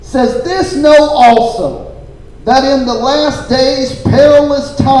says, "This know also, that in the last days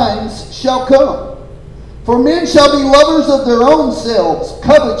perilous times shall come. For men shall be lovers of their own selves,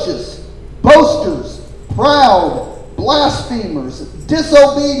 covetous, boasters, proud, blasphemers,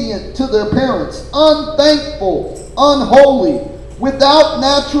 disobedient to their parents, unthankful, unholy, without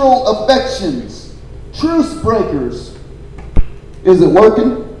natural affections, truce breakers." Is it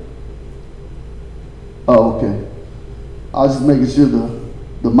working? Oh, okay. I was just making sure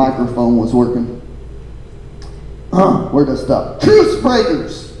the microphone was working. Where'd I stop? Truce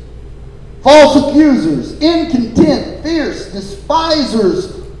breakers, false accusers, incontent, fierce,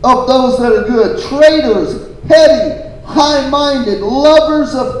 despisers of those that are good, traitors, heady, high-minded,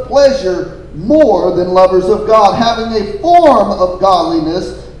 lovers of pleasure more than lovers of God, having a form of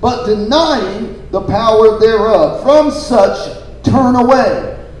godliness, but denying the power thereof. From such turn away.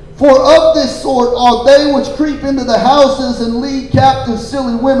 For of this sort are they which creep into the houses and lead captive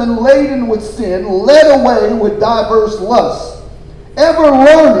silly women laden with sin, led away with diverse lusts, ever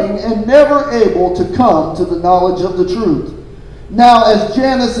learning and never able to come to the knowledge of the truth. Now as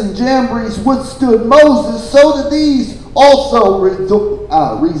Jannes and Jambres withstood Moses, so did these also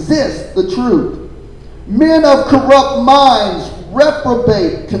resist the truth. Men of corrupt minds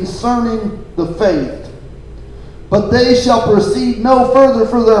reprobate concerning the faith. But they shall proceed no further,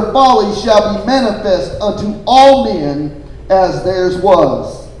 for their folly shall be manifest unto all men, as theirs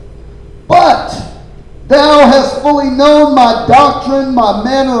was. But thou hast fully known my doctrine, my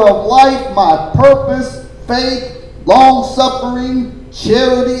manner of life, my purpose, faith, long-suffering,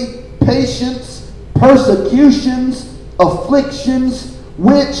 charity, patience, persecutions, afflictions,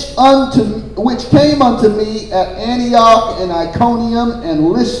 which came unto me at Antioch and Iconium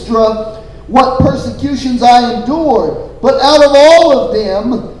and Lystra, what persecutions I endured, but out of all of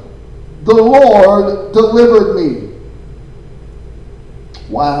them the Lord delivered me.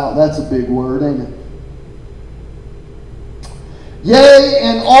 Wow, that's a big word, ain't it? Yea,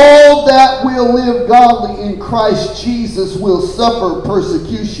 and all that will live godly in Christ Jesus will suffer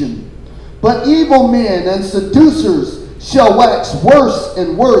persecution. But evil men and seducers shall wax worse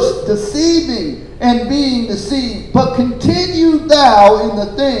and worse, deceiving and being deceived. But continue thou in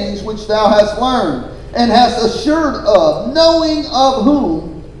the things which thou hast learned, and hast assured of, knowing of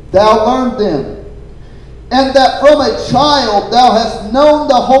whom thou learned them. And that from a child thou hast known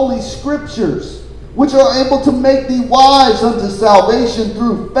the holy scriptures, which are able to make thee wise unto salvation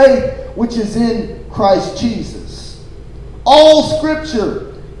through faith which is in Christ Jesus. All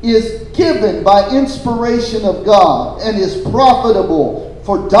scripture is given by inspiration of God, and is profitable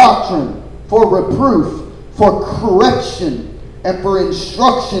for doctrine, for reproof, for correction, and for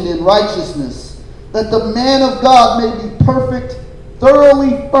instruction in righteousness, that the man of God may be perfect,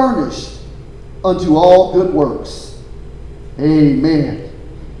 thoroughly furnished unto all good works. Amen.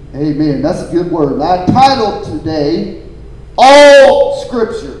 Amen. That's a good word. I titled today, All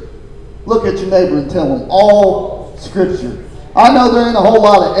Scripture. Look at your neighbor and tell them, all Scripture. I know there ain't a whole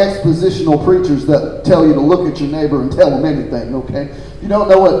lot of expositional preachers that tell you to look at your neighbor and tell them anything, okay? If you don't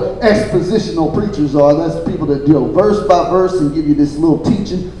know what expositional preachers are, that's people that do verse by verse and give you this little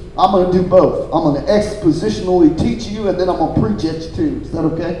teaching. I'm going to do both. I'm going to expositionally teach you, and then I'm going to preach at you too. Is that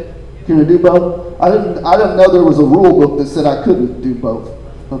okay? Can I do both? I didn't know there was a rule book that said I couldn't do both,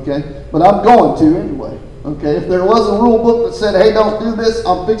 okay? But I'm going to anyway, okay? If there was a rule book that said, hey, don't do this,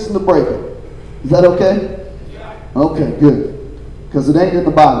 I'm fixing to break it. Is that okay? Okay, good. Because it ain't in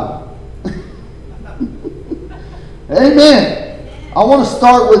the Bible. Amen. I want to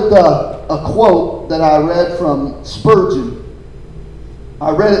start with a quote that I read from Spurgeon.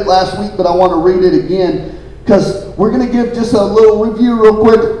 I read it last week, but I want to read it again because we're going to give just a little review real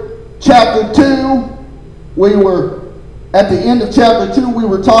quick. Chapter 2, we were at the end of chapter 2, we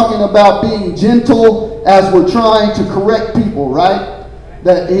were talking about being gentle as we're trying to correct people, right?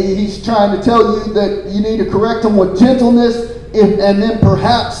 That he's trying to tell you that you need to correct them with gentleness, and then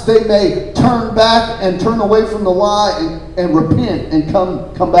perhaps they may turn back and turn away from the lie and repent and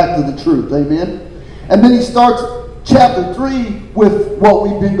come back to the truth. Amen? And then he starts chapter 3 with what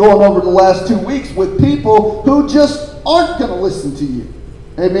we've been going over the last 2 weeks with people who just aren't going to listen to you.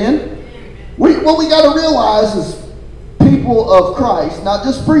 Amen? What we got to realize is people of Christ, not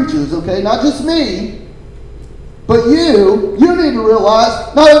just preachers, okay, not just me, but you need to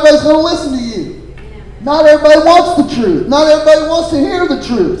realize not everybody's going to listen to you. Not everybody wants the truth. Not everybody wants to hear the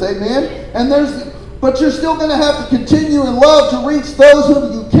truth. Amen? But you're still going to have to continue in love to reach those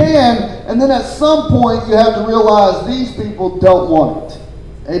who you can, and then at some point you have to realize these people don't want it.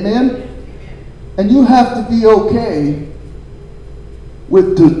 Amen? And you have to be okay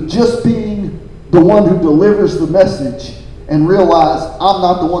with just being the one who delivers the message and realize I'm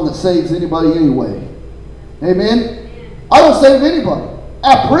not the one that saves anybody anyway. Amen? I don't save anybody.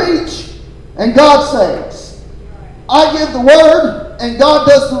 I preach and God saves. I give the word and God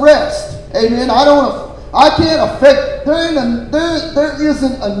does the rest. Amen? I can't affect, there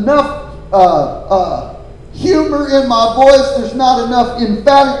isn't enough humor in my voice. There's not enough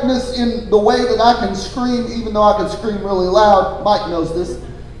emphaticness in the way that I can scream, even though I can scream really loud. Mike knows this.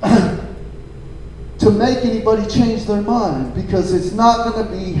 To make anybody change their mind, because it's not going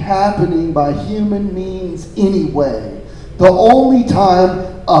to be happening by human means anyway. The only time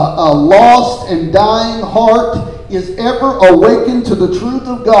a lost and dying heart is ever awakened to the truth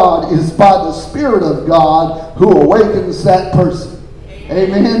of God is by the Spirit of God who awakens that person.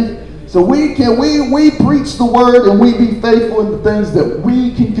 Amen. So we preach the word and we be faithful in the things that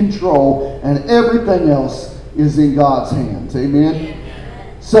we can control, and everything else is in God's hands. Amen.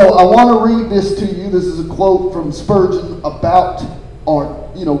 So I want to read this to you. This is a quote from Spurgeon about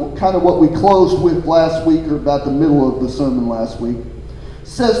kind of what we closed with last week, or about the middle of the sermon last week. It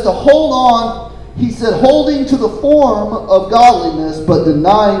says to hold on, he said, holding to the form of godliness but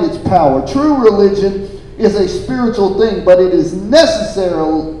denying its power. True religion is a spiritual thing, but it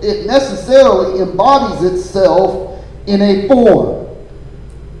necessarily embodies itself in a form.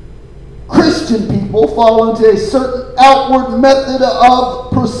 Christian people fall into a certain outward method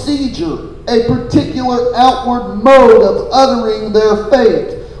of procedure, a particular outward mode of uttering their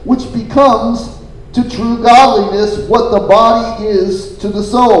faith, which becomes to true godliness what the body is to the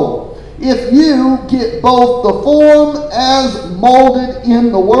soul. If you get both the form as molded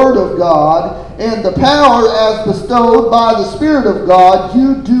in the Word of God and the power as bestowed by the Spirit of God,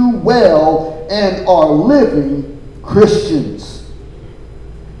 you do well and are living Christians.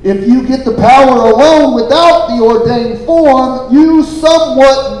 If you get the power alone without the ordained form, you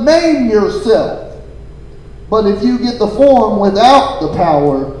somewhat maim yourself. But if you get the form without the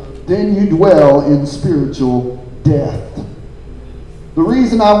power, then you dwell in spiritual death. The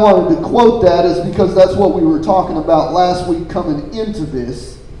reason I wanted to quote that is because that's what we were talking about last week coming into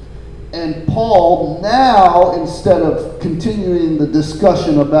this. And Paul now, instead of continuing the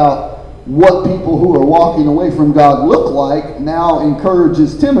discussion about what people who are walking away from God look like, now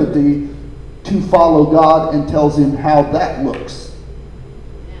encourages Timothy to follow God and tells him how that looks.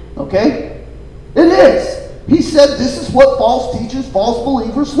 Okay? It is. He said this is what false teachers, false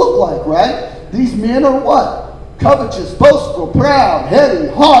believers look like, right? These men are what? Covetous, boastful, proud, heady,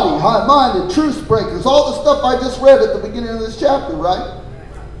 haughty, high-minded, truce breakers, all the stuff I just read at the beginning of this chapter, right?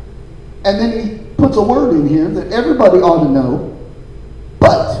 And then he puts a word in here that everybody ought to know.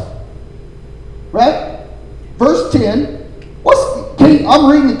 But, right? Verse 10, I'm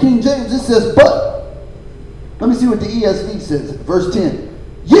reading the King James, it says, but. Let me see what the ESV says. Verse 10.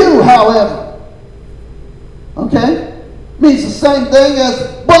 You, however. Okay? Means the same thing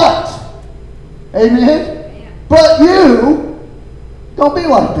as but. Amen? But you, don't be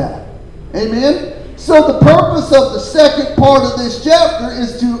like that. Amen? So the purpose of the second part of this chapter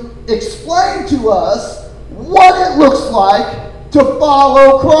is to explain to us what it looks like to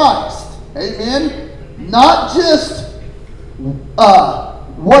follow Christ. Amen? Not just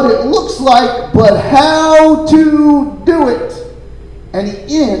what it looks like, but how to do it. And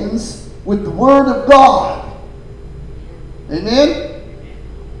he ends with the Word of God. Amen?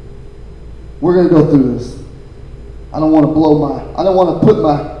 We're going to go through this. I don't want to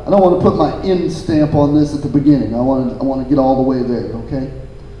put my end stamp on this at the beginning. I want to get all the way there, okay?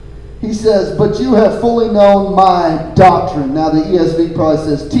 He says, but you have fully known my doctrine. Now the ESV probably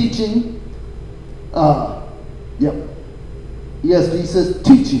says teaching. ESV says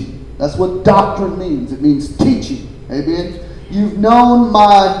teaching. That's what doctrine means. It means teaching. Amen? You've known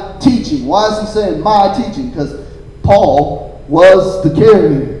my teaching. Why is he saying my teaching? Because Paul was the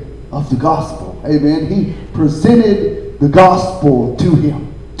carrier of the gospel. Amen? He presented the gospel to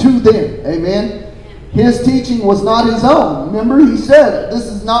them. Amen? His teaching was not his own. Remember, he said, this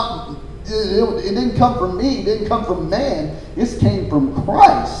is not, it didn't come from me. It didn't come from man. This came from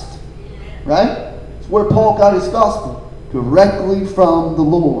Christ. Right? It's where Paul got his gospel. Directly from the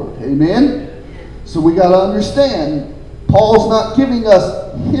Lord. Amen? So we got to understand, Paul's not giving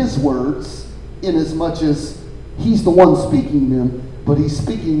us his words in as much as he's the one speaking them, but he's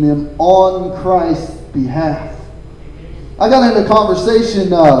speaking them on Christ's behalf. I got into a conversation,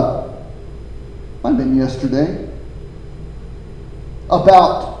 might have been yesterday,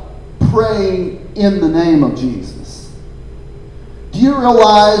 about praying in the name of Jesus. Do you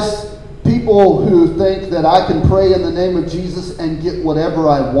realize people who think that I can pray in the name of Jesus and get whatever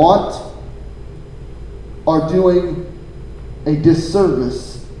I want are doing a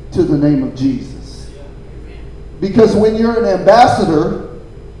disservice to the name of Jesus? Because when you're an ambassador,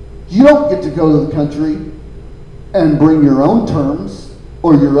 you don't get to go to the country and bring your own terms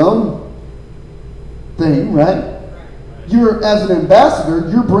or your own thing, right? You're, as an ambassador,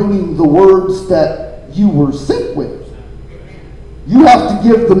 you're bringing the words that you were sent with. You have to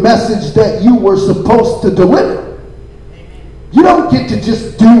give the message that you were supposed to deliver. You don't get to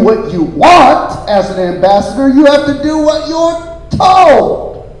just do what you want as an ambassador. You have to do what you're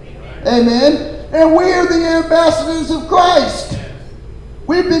told. Amen. And we are the ambassadors of Christ.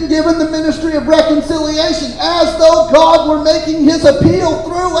 We've been given the ministry of reconciliation as though God were making his appeal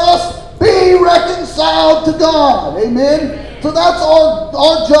through us. Be reconciled to God. Amen. So that's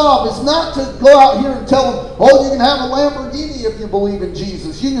our job, is not to go out here and tell them, oh, you can have a Lamborghini if you believe in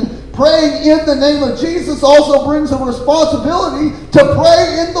Jesus. You can pray in the name of Jesus also brings a responsibility to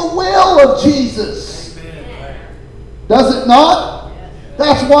pray in the will of Jesus. Does it not?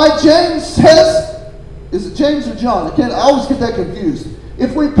 That's why James says, is it James or John? I always get that confused.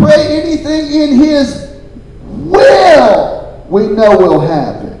 If we pray anything in his will, we know we'll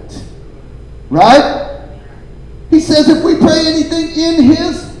have it. Right? He says if we pray anything in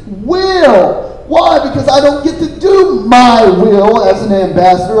his will. Why? Because I don't get to do my will as an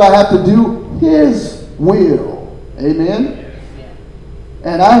ambassador. I have to do his will. Amen?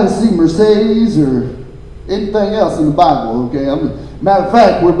 And I didn't see Mercedes or anything else in the Bible. Okay? Matter of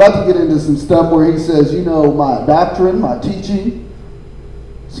fact, we're about to get into some stuff where he says, you know, my doctrine, my teaching.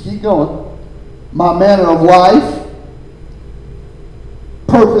 Let's keep going. My manner of life,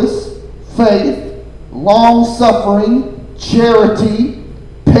 purpose, faith, long-suffering, charity,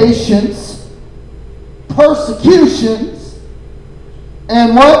 patience, persecutions,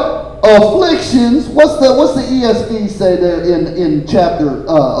 and what? Afflictions. What's the ESV say there in chapter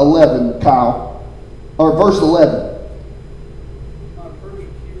 11, Kyle? Or verse 11?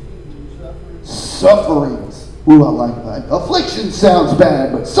 Sufferings. Ooh, I like that. Affliction sounds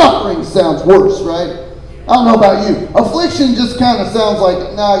bad, but suffering sounds worse, right? I don't know about you. Affliction just kind of sounds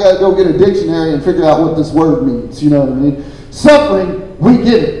like, now I got to go get a dictionary and figure out what this word means. You know what I mean? Suffering, we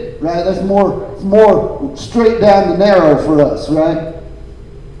get it, right? That's more straight down the narrow for us, right?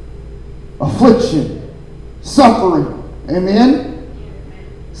 Affliction, suffering, amen?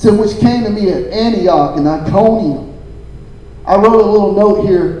 So which came to me at Antioch and Iconium. I wrote a little note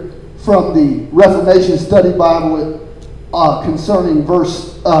here from the Reformation Study Bible concerning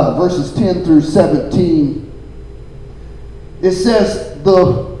verses 10 through 17. It says,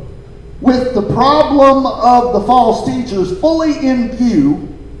 with the problem of the false teachers fully in view,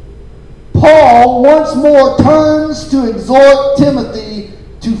 Paul once more turns to exhort Timothy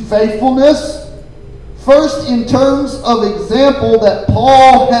to faithfulness, first in terms of example that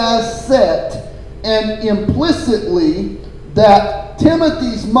Paul has set, and implicitly that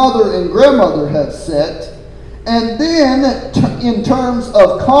Timothy's mother and grandmother have set, and then in terms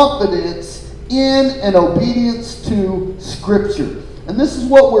of confidence in and obedience to Scripture. And this is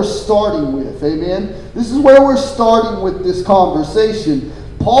what we're starting with, amen? This is where we're starting with this conversation.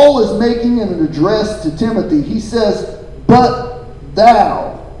 Paul is making an address to Timothy. He says, but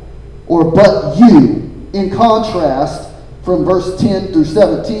thou, or but you, in contrast from verse 10 through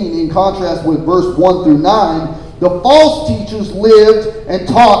 17, in contrast with verse 1 through 9, the false teachers lived and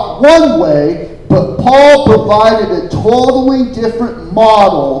taught one way, but Paul provided a totally different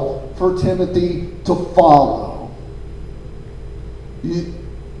model for Timothy to follow.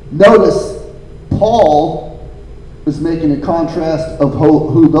 Notice, Paul is making a contrast of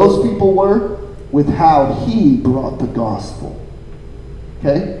who those people were with how he brought the gospel.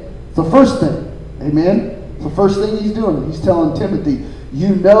 Okay? It's the first thing. Amen? It's the first thing he's doing. He's telling Timothy,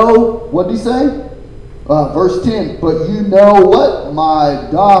 you know, what did he say? Verse 10, but you know what? My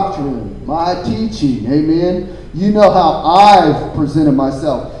doctrine, my teaching, amen? You know how I've presented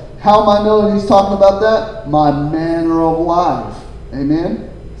myself. How am I knowing he's talking about that? My manner of life, amen?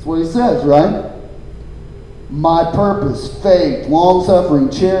 That's what he says, right? My purpose, faith, long-suffering,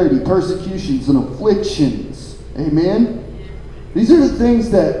 charity, persecutions, and afflictions, amen? These are the things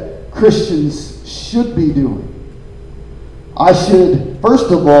that Christians should be doing. I should,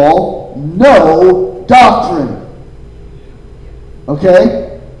 first of all, know doctrine.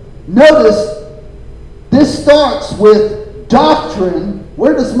 Okay? Notice, this starts with doctrine.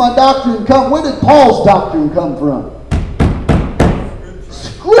 Where does my doctrine come? Where did Paul's doctrine come from?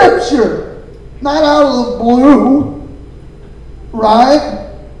 Scripture. Not out of the blue. Right?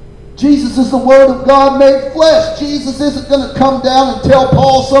 Jesus is the Word of God made flesh. Jesus isn't going to come down and tell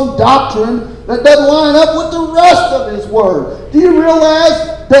Paul some doctrine that doesn't line up with the rest of his Word. Do you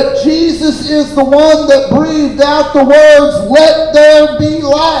realize that Jesus is the one that breathed out the words, let there be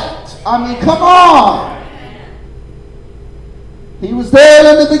light? I mean, come on. He was there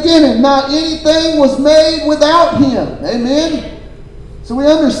in the beginning. Not anything was made without him. Amen? So we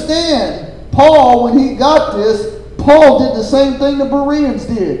understand, Paul, when he got this, Paul did the same thing the Bereans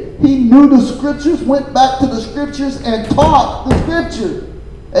did. He knew the Scriptures, went back to the Scriptures, and taught the Scripture.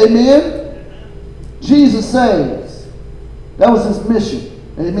 Amen? Jesus saves. That was his mission.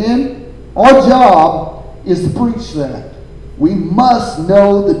 Amen? Our job is to preach that. We must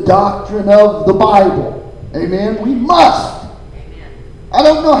know the doctrine of the Bible. Amen? We must. I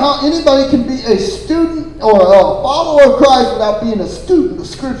don't know how anybody can be a student or a follower of Christ without being a student of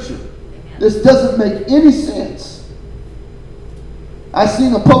Scripture. This doesn't make any sense. I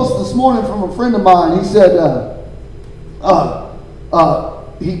seen a post this morning from a friend of mine. He said,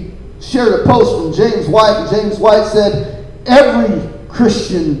 he shared a post from James White, and James White said, every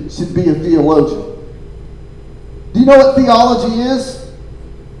Christian should be a theologian. Do you know what theology is?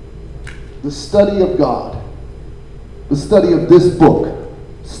 The study of God. The study of this book.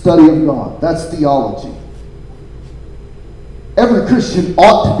 Study of God. That's theology. Every Christian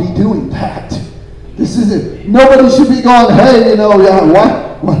ought to be doing that. This isn't, nobody should be going, hey,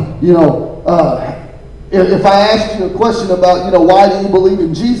 if I asked you a question about, why do you believe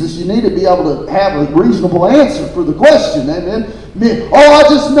in Jesus, you need to be able to have a reasonable answer for the question. Amen. I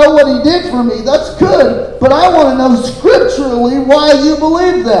just know what he did for me. That's good. But I want to know scripturally why you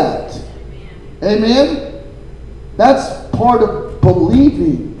believe that. Amen. That's part of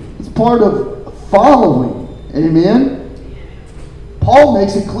believing. It's part of following. Amen. Paul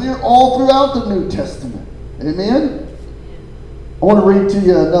makes it clear all throughout the New Testament. Amen? I want to read to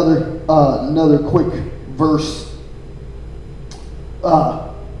you another quick verse. The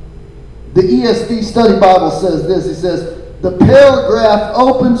ESV Study Bible says this. It says, the paragraph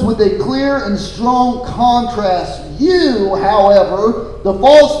opens with a clear and strong contrast. You, however, the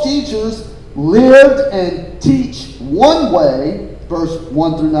false teachers, lived and teach one way, verse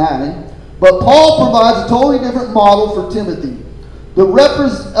 1 through 9, but Paul provides a totally different model for Timothy. The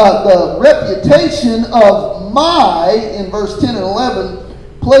reputation of my, in verse 10 and 11,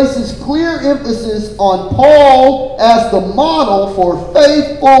 places clear emphasis on Paul as the model for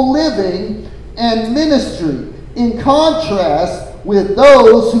faithful living and ministry, in contrast with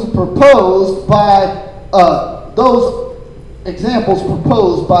those examples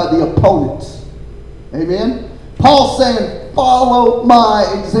proposed by the opponents. Amen? Paul's saying, follow my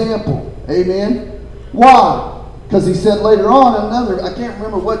example. Amen? Why? Because he said later on, I can't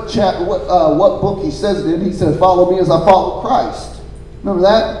remember what chapter, what book he says it in. He said, follow me as I follow Christ. Remember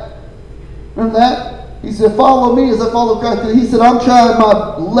that? Remember that? He said, follow me as I follow Christ. And he said, I'm trying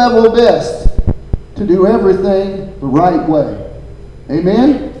my level best to do everything the right way.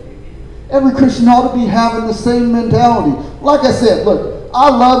 Amen? Every Christian ought to be having the same mentality. Like I said, look, I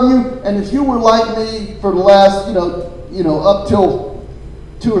love you, and if you were like me for the last, up till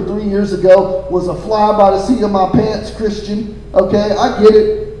 2 or 3 years ago, was a fly by the seat of my pants Christian, okay, I get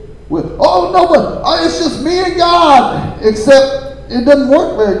it. But it's just me and God. Except it doesn't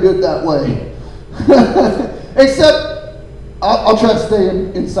work very good that way. Except, I'll try to stay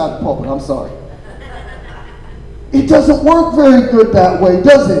inside the pulpit, I'm sorry. It doesn't work very good that way,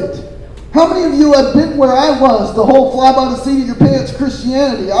 does it? How many of you have been where I was, the whole fly by the seat of your pants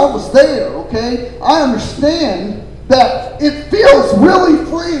Christianity? I was there, okay? I understand that it feels really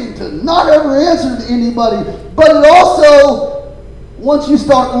freeing to not ever answer to anybody, but it also, once you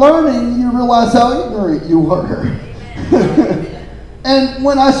start learning, you realize how ignorant you were. And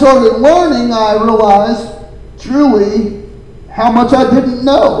when I started learning, I realized truly how much I didn't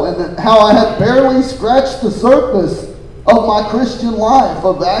know, and how I had barely scratched the surface of my Christian life,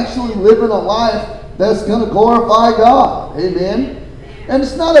 of actually living a life that's going to glorify God. Amen? And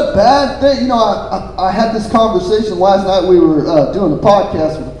it's not a bad thing. I had this conversation last night. We were doing a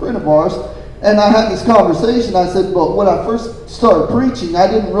podcast with a friend of ours, and I had this conversation. I said, well, when I first started preaching, I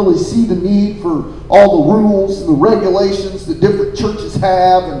didn't really see the need for all the rules and the regulations that different churches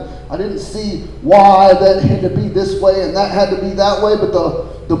have, and I didn't see why that had to be this way and that had to be that way. But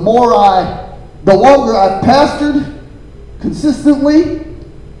the longer I've pastored consistently,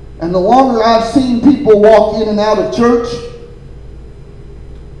 and the longer I've seen people walk in and out of church,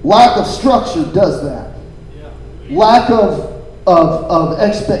 lack of structure does that. Yeah. Lack of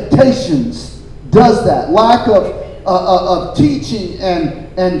expectations does that. Lack of teaching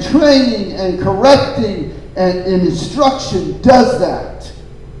and training and correcting and instruction does that.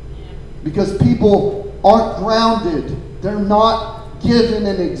 Because people aren't grounded. They're not given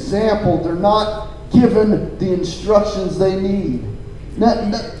an example. They're not given the instructions they need.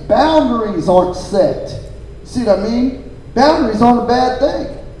 Boundaries aren't set. See what I mean? Boundaries aren't a bad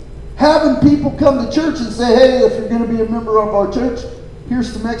thing. Having people come to church and say, hey, if you're going to be a member of our church,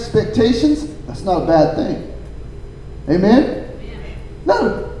 here's some expectations. That's not a bad thing. Amen?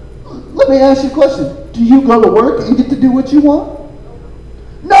 No. Let me ask you a question. Do you go to work and get to do what you want?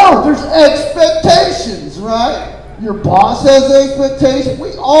 No, there's expectations, right? Your boss has expectations.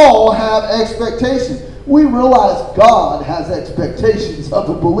 We all have expectations. We realize God has expectations of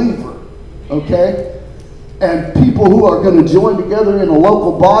a believer, okay? And people who are going to join together in a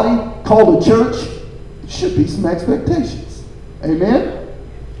local body called a church, should be some expectations. Amen?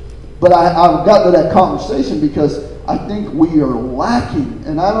 But I've gotten to that conversation because I think we are lacking,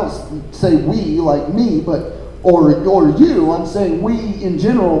 and I don't say we like me, but or you. I'm saying we in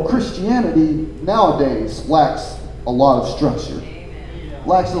general. Christianity nowadays lacks a lot of structure,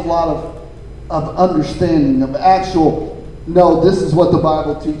 lacks a lot of understanding of actual. No, this is what the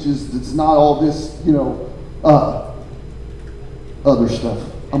Bible teaches. It's not all this, other stuff.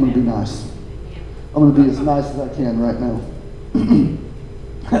 I'm going to be nice. I'm going to be as nice as I can right now.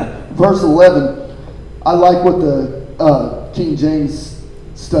 Verse 11. I like what the King James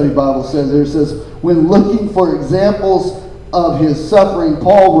Study Bible says there. It says, when looking for examples of his suffering,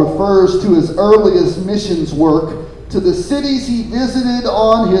 Paul refers to his earliest missions work, to the cities he visited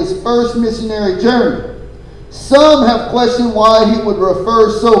on his first missionary journey. Some have questioned why he would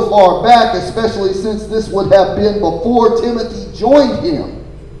refer so far back, especially since this would have been before Timothy joined him.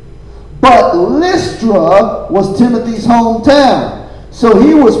 But Lystra was Timothy's hometown. So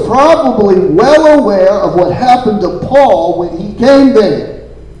he was probably well aware of what happened to Paul when he came there.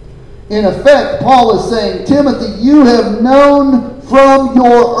 In effect, Paul is saying, Timothy, you have known from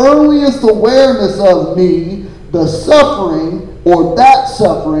your earliest awareness of me, the suffering, or that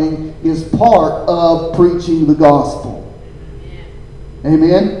suffering, is part of preaching the gospel.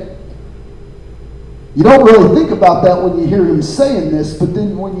 Amen? You don't really think about that when you hear him saying this, but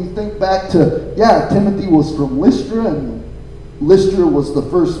then when you think back to, Timothy was from Lystra, and Lystra was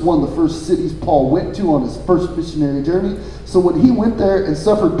one of the first cities Paul went to on his first missionary journey. So when he went there and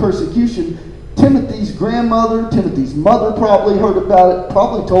suffered persecution, Timothy's grandmother, Timothy's mother probably heard about it,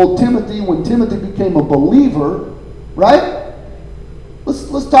 probably told Timothy when Timothy became a believer, right?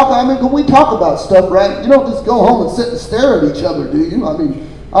 Let's talk. I mean, when we talk about stuff, right? You don't just go home and sit and stare at each other, do you? I mean,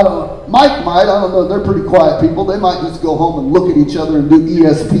 I don't know. Mike might. I don't know. They're pretty quiet people. They might just go home and look at each other and do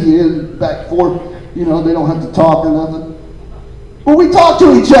ESPN back and forth. They don't have to talk or nothing. But we talk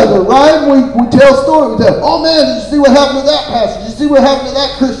to each other, right? We tell stories. We tell, oh man, did you see what happened to that pastor? Did you see what happened to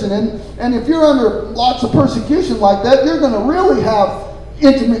that Christian? And if you're under lots of persecution like that, you're going to really have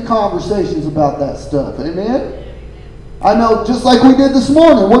intimate conversations about that stuff. Amen? I know, just like we did this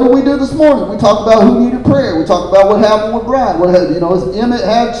morning. What did we do this morning? We talked about who needed prayer. We talked about what happened with Brian. Emmett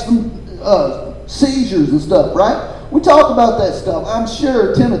had some seizures and stuff, right? We talked about that stuff. I'm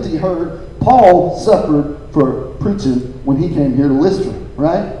sure Timothy heard Paul suffered for preaching when he came here to Lystra,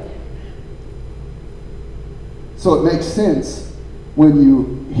 right? So it makes sense when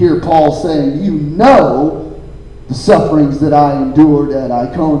you hear Paul saying, the sufferings that I endured at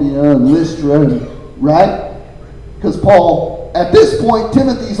Iconium and Lystra, right? Because Paul, at this point,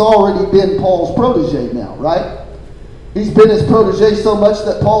 Timothy's already been Paul's protege now, right? He's been his protege so much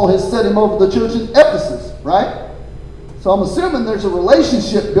that Paul has set him over the church in Ephesus, right? So I'm assuming there's a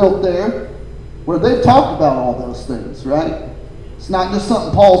relationship built there where they've talked about all those things, right? It's not just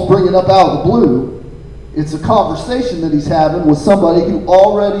something Paul's bringing up out of the blue. It's a conversation that he's having with somebody who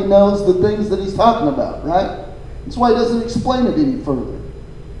already knows the things that he's talking about, right? That's why he doesn't explain it any further.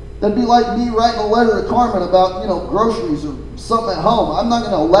 That'd be like me writing a letter to Carmen about, groceries or something at home. I'm not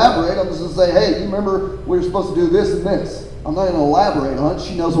going to elaborate. I'm just going to say, hey, you remember we were supposed to do this and this. I'm not going to elaborate on it.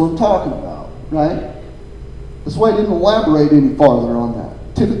 She knows what I'm talking about, right? That's why he didn't elaborate any farther on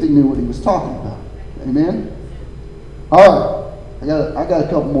that. Timothy knew what he was talking about. Amen? All right. I got a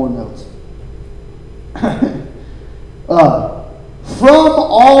couple more notes. From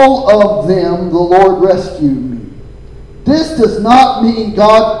all of them, the Lord rescued me. This does not mean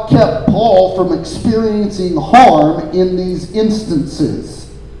God kept Paul from experiencing harm in these instances.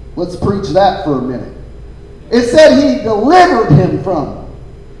 Let's preach that for a minute. It said he delivered him from them.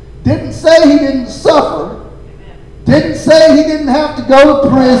 Didn't say he didn't suffer. Didn't say he didn't have to go to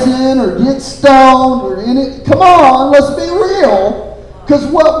prison or get stoned or any. Come on, let's be real. Because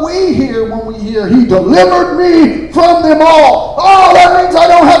what we hear when we hear he delivered me from them all. Oh, that means I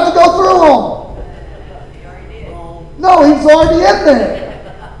don't have to go through them. No, he's already in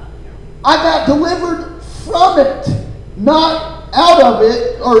there. I got delivered from it, not out of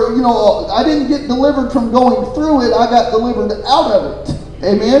it. Or, I didn't get delivered from going through it. I got delivered out of it.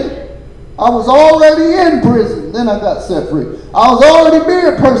 Amen? I was already in prison. Then I got set free. I was already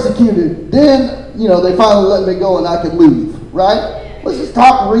being persecuted. Then, they finally let me go and I could leave. Right? Let's just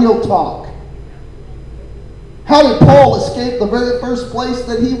talk real talk. How did Paul escape the very first place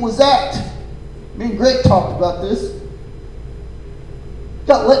that he was at? Me and Greg talked about this.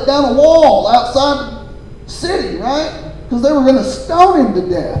 Got let down a wall outside the city, right? Because they were going to stone him to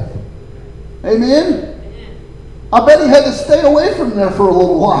death. Amen? I bet he had to stay away from there for a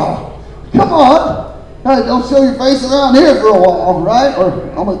little while. Come on. Hey, don't show your face around here for a while, right? Or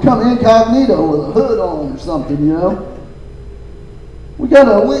I'm going to come incognito with a hood on or something, We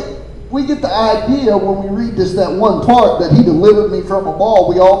get the idea when we read that one part that he delivered me from a ball,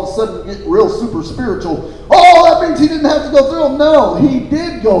 we all of a sudden get real super spiritual. Oh, that means he didn't have to go through them. No, he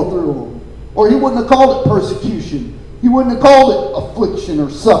did go through them. Or he wouldn't have called it persecution. He wouldn't have called it affliction or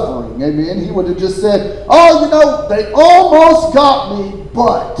suffering. Amen. He would have just said, oh, they almost got me,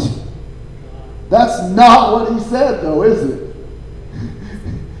 but. That's not what he said, though, is it?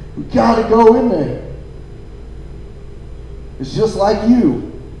 We got to go in there. It's just like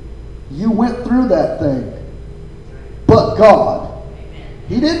you. You went through that thing. But God.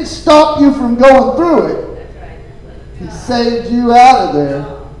 He didn't stop you from going through it. He saved you out of there.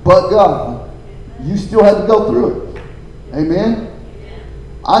 But God. You still had to go through it. Amen?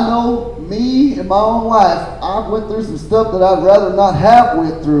 I know me in my own life, I went through some stuff that I'd rather not have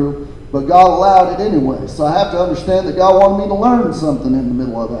went through, but God allowed it anyway. So I have to understand that God wanted me to learn something in the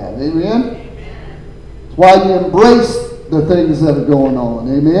middle of that. Amen? That's why you embrace the things that are going on.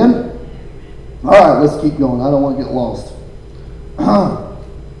 Amen? All right, let's keep going. I don't want to get lost.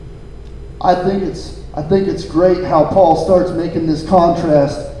 I think it's great how Paul starts making this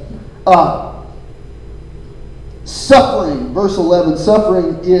contrast. Suffering, verse 11,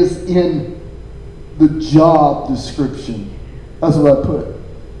 suffering is in the job description. That's what I put.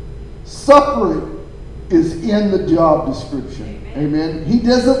 Suffering is in the job description. Amen. He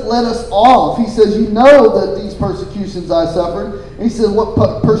doesn't let us off. He says, you know that these persecutions I suffered. And he says, what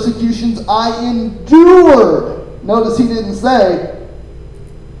persecutions I endured. Notice he didn't say,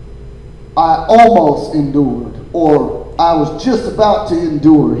 I almost endured, or I was just about to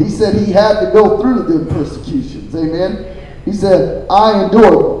endure. He said he had to go through them persecutions. Amen. He said, I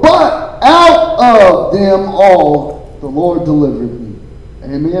endured, but out of them all the Lord delivered me.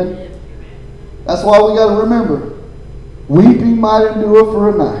 Amen. That's why we got to remember, weeping might endure for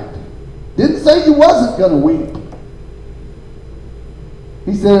a night. Didn't say you wasn't going to weep.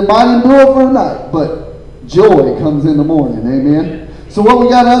 He said it might endure for a night, but joy comes in the morning. Amen. So what we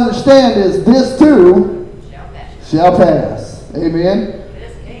got to understand is this too shall pass. Amen.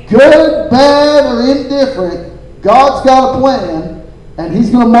 Good, bad, or indifferent, God's got a plan, and He's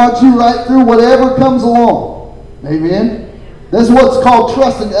going to march you right through whatever comes along. Amen. That's what's called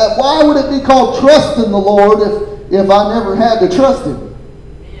trusting. Why would it be called trusting the Lord if I never had to trust Him?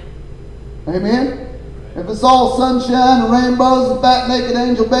 Amen? If it's all sunshine and rainbows and fat naked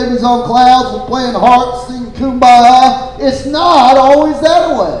angel babies on clouds with playing harps, singing kumbaya, it's not always that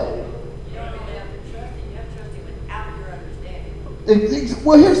way. You don't really have to trust Him. You have to trust Him without your understanding.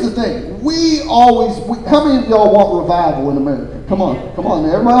 Well, here's the thing. How many of y'all want revival in America? Come on.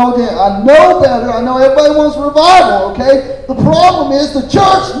 Everybody, I know better. I know everybody wants revival, okay? The problem is the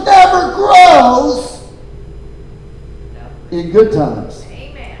church never grows in good times.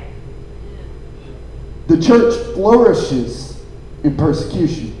 Amen. The church flourishes in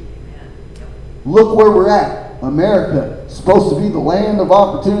persecution. Look where we're at. America is supposed to be the land of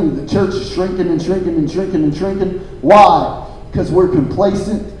opportunity. The church is shrinking and shrinking and shrinking and shrinking. Why? Because we're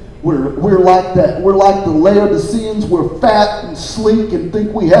complacent. We're like that. We're like the Laodiceans. We're fat and sleek and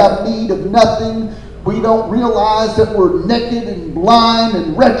think we have need of nothing. We don't realize that we're naked and blind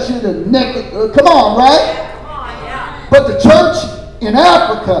and wretched and naked. Come on, right? Come on, yeah. But the church in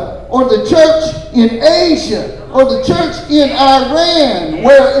Africa, or the church in Asia, or the church in Iran,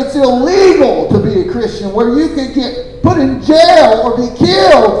 where it's illegal to be a Christian, where you can get put in jail or be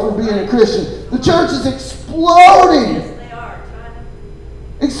killed for being a Christian. The church is exploding. Yes, they are.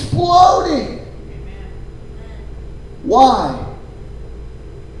 Exploding. Why?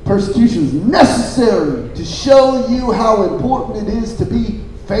 Persecution is necessary to show you how important it is to be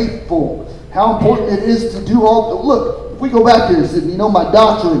faithful. How important it is to do all. Look, if we go back here and say, my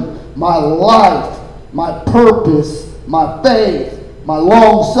doctrine, my life, my purpose, my faith, my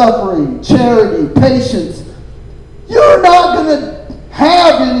long suffering, charity, patience. You're not going to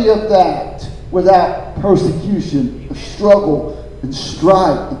have any of that without persecution, struggle, and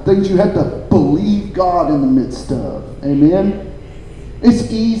strife, the things you have to believe God in the midst of. Amen?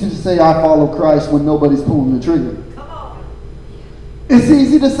 It's easy to say I follow Christ when nobody's pulling the trigger. Come on. It's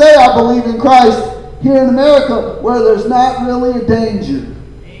easy to say I believe in Christ here in America where there's not really a danger.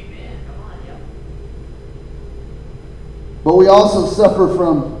 Amen. Come on, yep. But we also suffer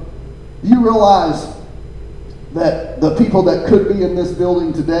from, you realize that the people that could be in this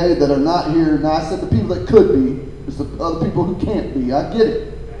building today that are not here, now I said the people that could be, there's the other people who can't be, I get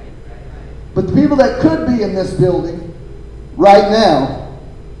it. But the people that could be in this building right now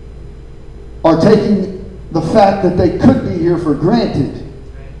are taking the fact that they could be here for granted.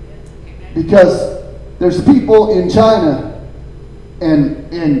 Because there's people in China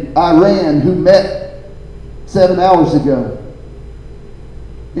and in Iran who met 7 hours ago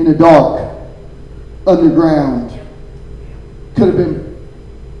in a dark, underground, could have been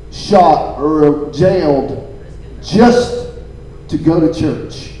shot or jailed just to go to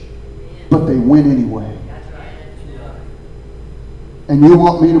church, but they went anyway. And you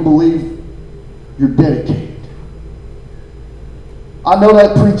want me to believe you're dedicated? I know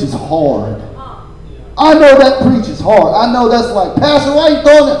that preaches hard. I know that preaches hard. I know that's like, Pastor, why are you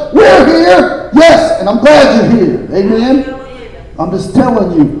throwing it? We're here. Yes, and I'm glad you're here. Amen. I'm just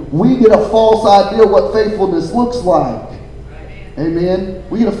telling you, we get a false idea of what faithfulness looks like. Amen.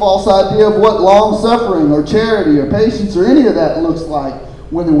 We get a false idea of what long suffering or charity or patience or any of that looks like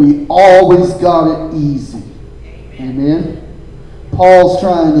when we always got it easy. Amen. Paul's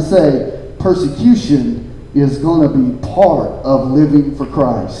trying to say persecution is going to be part of living for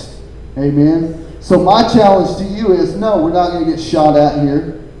Christ. Amen. So my challenge to you is, no, we're not going to get shot at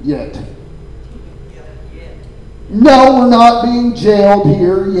here yet. No, we're not being jailed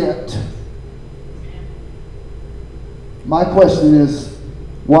here yet. My question is,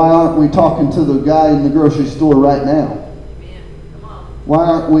 why aren't we talking to the guy in the grocery store right now? Why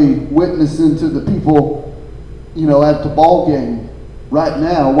aren't we witnessing to the people, at the ball game right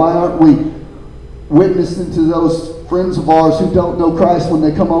now? Why aren't we witnessing to those friends of ours who don't know Christ when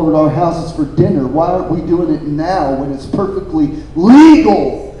they come over to our houses for dinner? Why aren't we doing it now when it's perfectly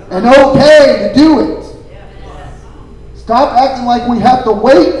legal and okay to do it? Stop acting like we have to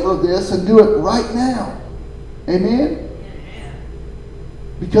wait for this and do it right now. Amen?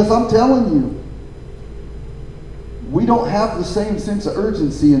 Because I'm telling you, we don't have the same sense of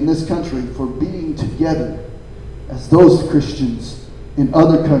urgency in this country for being together as those Christians in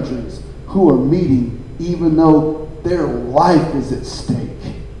other countries who are meeting even though their life is at stake.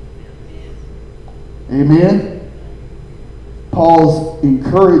 Amen? Paul's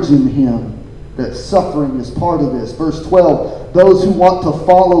encouraging him that suffering is part of this. Verse 12, those who want to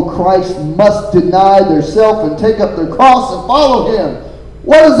follow Christ must deny themselves and take up their cross and follow him.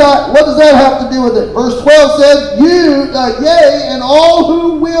 What does that have to do with it? Verse 12 said, yea, and all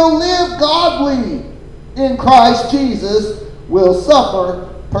who will live godly in Christ Jesus will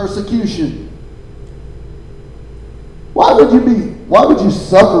suffer persecution. Why would you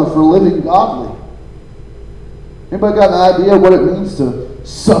suffer for living godly? Anybody got an idea what it means to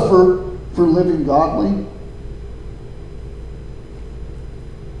suffer for living godly?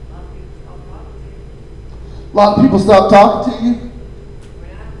 A lot of people stop talking to you.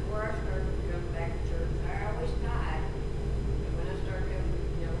 Before I started coming back to church, I always died. And when I started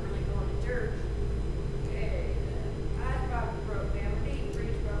really going to church, I probably broke down, the heat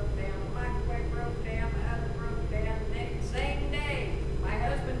breeze broke down, the microwave broke down, the oven broke down. The next same day, my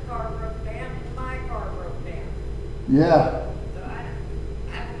husband's car broke down, and my car broke down. Yeah. So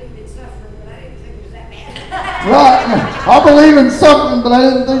I believed in suffering, but I didn't think it was that bad. Right. I believe in suffering, but I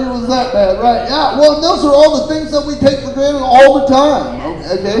didn't think it was that bad. Right. Yeah. Well, those are all the things that we take for granted all the time.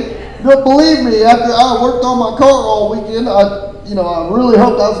 Okay. But believe me, after I worked on my car all weekend, I really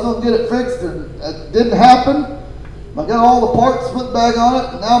hoped I was going to get it fixed, and it didn't happen. I got all the parts put back on it,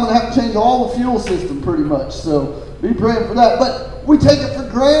 and now I'm going to have to change all the fuel system pretty much. So be praying for that. But we take it for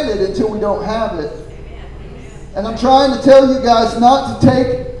granted until we don't have it. And I'm trying to tell you guys not to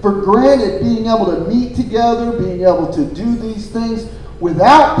take for granted being able to meet together, being able to do these things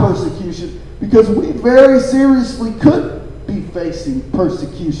without persecution, because we very seriously could be facing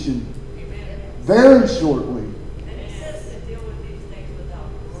persecution very shortly. And it says to deal with these things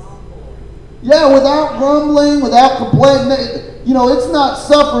without grumbling. Yeah, without grumbling, without complaining. It's not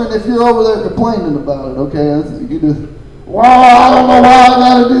suffering if you're over there complaining about it, okay? You just, well, I don't know why I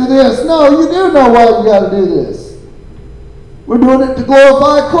got to do this. No, you do know why you got to do this. We're doing it to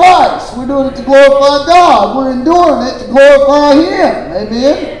glorify Christ. We're doing it to glorify God. We're enduring it to glorify Him.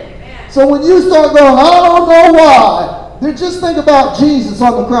 Amen? So when you start going, I don't know why, then just think about Jesus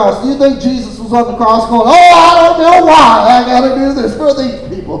on the cross. Do you think Jesus was on the cross going, I don't know why I got to do this for these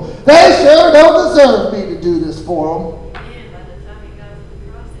people? They sure don't deserve me to do this for them. And by the time he got to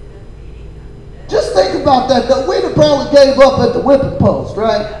the cross, it doesn't mean anything. Just think about that. We'd have probably gave up at the whipping post,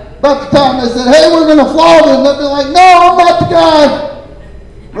 right? About the time they said, hey, we're going to flog him. They'd be like, no, I'm not the guy.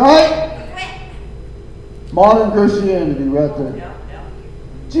 Right? Modern Christianity right there.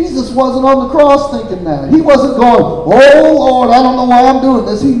 Jesus wasn't on the cross thinking that. He wasn't going, oh, Lord, I don't know why I'm doing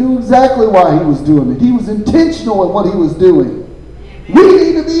this. He knew exactly why he was doing it. He was intentional in what he was doing. We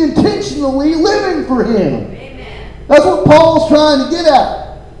need to be intentionally living for him. That's what Paul's trying to get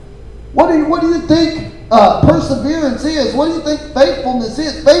at. What do you think perseverance is? What do you think faithfulness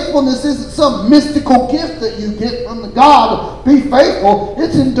is? Faithfulness isn't some mystical gift that you get from the God. Be faithful.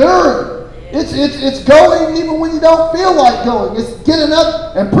 It's enduring. It's going even when you don't feel like going. It's getting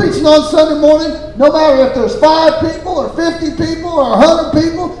up and preaching on Sunday morning, no matter if there's 5 people or 50 people or 100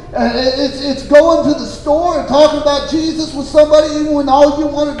 people. It's going to the store and talking about Jesus with somebody even when all you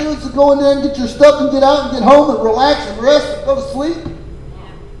want to do is to go in there and get your stuff and get out and get home and relax and rest and go to sleep.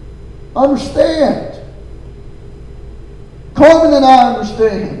 Understand. Carmen and I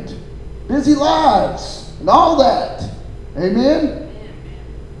understand. Busy lives and all that. Amen?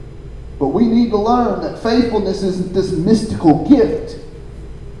 But we need to learn that faithfulness isn't this mystical gift.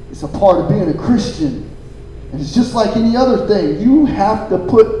 It's a part of being a Christian. And it's just like any other thing. You have to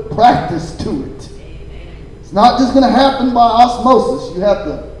put practice to it. It's not just going to happen by osmosis. You have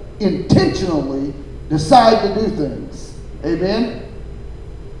to intentionally decide to do things. Amen?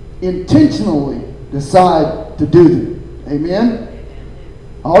 Intentionally decide to do them. Amen?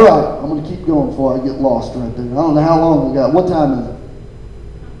 All right. I'm going to keep going before I get lost right there. I don't know how long we got. What time is it?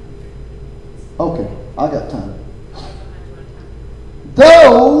 Okay, I got time.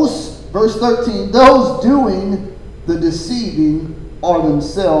 Those, verse 13, those doing the deceiving are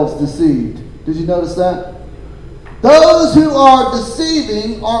themselves deceived. Did you notice that? Those who are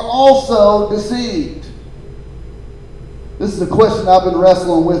deceiving are also deceived. This is a question I've been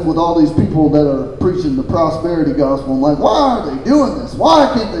wrestling with all these people that are preaching the prosperity gospel. I'm like, why are they doing this?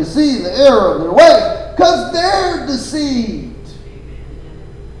 Why can't they see the error of their ways? Because they're deceived.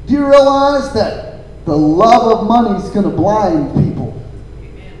 Do you realize that the love of money is going to blind people?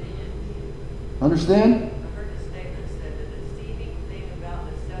 Understand? I heard a statement said the deceiving thing about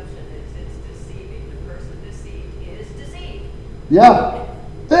deception is it's deceiving. The person deceived is deceived. Yeah.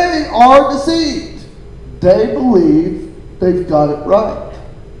 They are deceived. They believe they've got it right.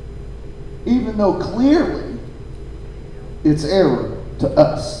 Even though clearly it's error to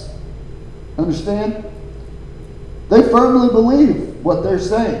us. Understand? They firmly believe what they're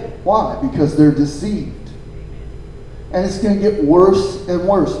saying. Why? Because they're deceived. And it's going to get worse and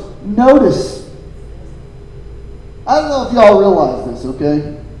worse. Notice, I don't know if y'all realize this,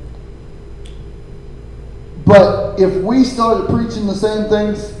 okay? But if we started preaching the same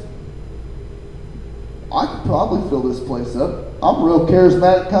things, I could probably fill this place up. I'm a real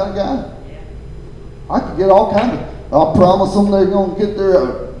charismatic kind of guy. I could get all kinds of, I'll promise them they're going to get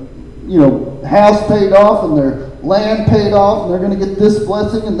their house paid off and their land paid off, and they're going to get this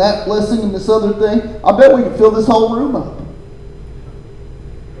blessing and that blessing and this other thing. I bet we could fill this whole room up.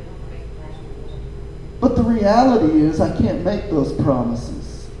 But the reality is I can't make those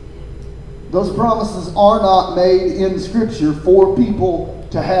promises. Those promises are not made in Scripture for people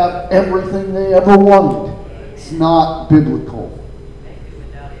to have everything they ever wanted. It's not biblical.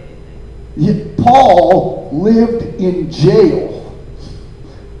 Yet Paul lived in jail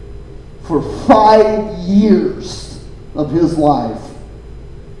for 5 years of his life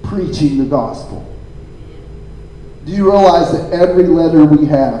preaching the gospel. Do you realize that every letter we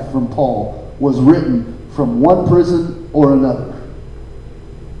have from Paul was written from one prison or another?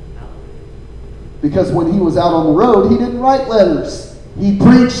 Because when he was out on the road, he didn't write letters. He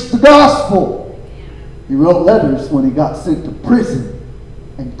preached the gospel. He wrote letters when he got sent to prison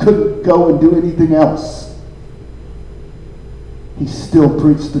and couldn't go and do anything else. He still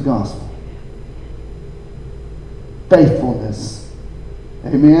preached the gospel. Faithfulness.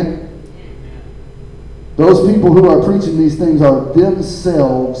 Amen? Those people who are preaching these things are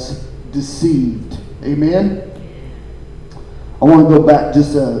themselves deceived. Amen? I want to go back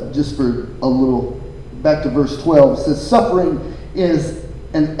just for a little, back to verse 12. It says, suffering is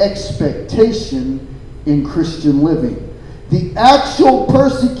an expectation in Christian living. The actual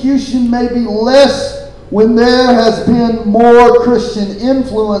persecution may be less when there has been more Christian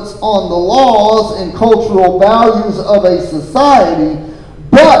influence on the laws and cultural values of a society,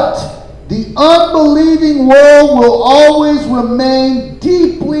 but the unbelieving world will always remain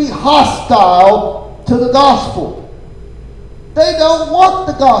deeply hostile to the gospel. They don't want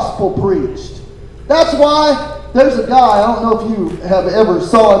the gospel preached. That's why there's a guy, I don't know if you have ever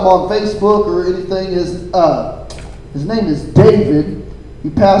saw him on Facebook or anything, his name is David. He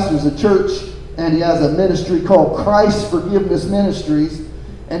pastors a church and he has a ministry called Christ Forgiveness Ministries.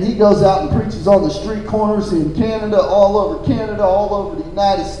 And he goes out and preaches on the street corners in Canada, all over the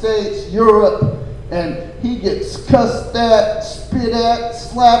United States, Europe. And he gets cussed at, spit at,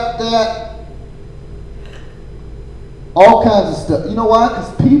 slapped at, all kinds of stuff. You know why?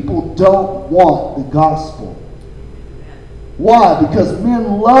 Because people don't want the gospel. Why? Because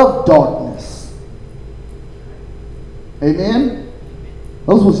men love darkness. Amen?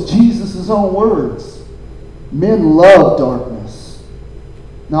 Those was Jesus' own words. Men love darkness.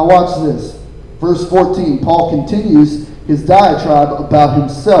 Now watch this. Verse 14, Paul continues his diatribe about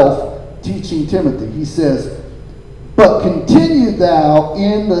himself teaching Timothy. He says, "But continue thou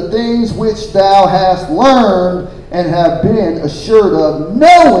in the things which thou hast learned and have been assured of,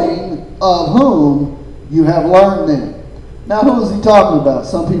 knowing of whom you have learned them." Now who is he talking about?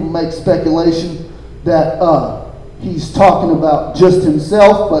 Some people make speculation that he's talking about just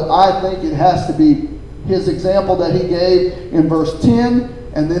himself, but I think it has to be his example that he gave in verse 10,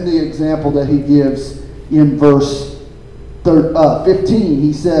 and then the example that he gives in verse 15.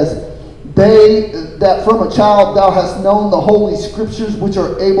 He says, that from a child thou hast known the holy scriptures, which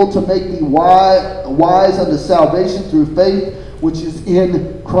are able to make thee wise unto salvation through faith, which is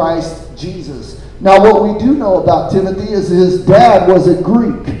in Christ Jesus. Now what we do know about Timothy is his dad was a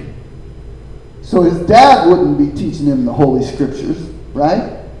Greek. So his dad wouldn't be teaching him the holy scriptures,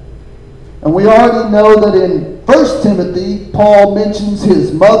 right? And we already know that in 1 Timothy, Paul mentions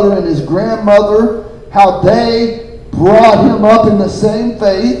his mother and his grandmother, how they brought him up in the same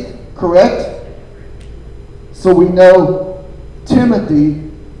faith. Correct? So we know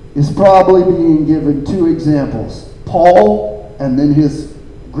Timothy is probably being given two examples. Paul and then his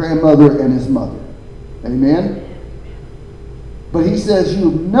grandmother and his mother. Amen? But he says,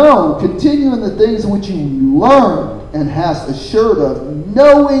 "You've known, continue in the things which you learned and hast assured of,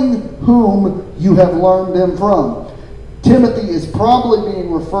 knowing whom you have learned them from." Timothy is probably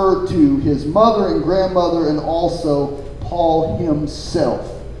being referred to his mother and grandmother and also Paul himself.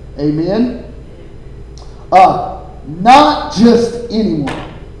 Amen? Not just anyone.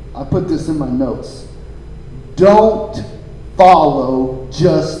 I put this in my notes. Don't follow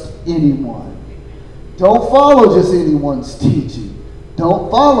just anyone. Don't follow just anyone's teaching. Don't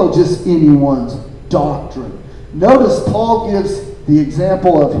follow just anyone's doctrine. Notice Paul gives the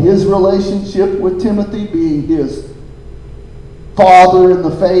example of his relationship with Timothy being his father in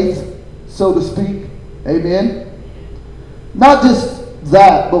the faith, so to speak. Amen? Not just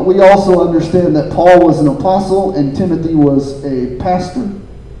that, but we also understand that Paul was an apostle and Timothy was a pastor.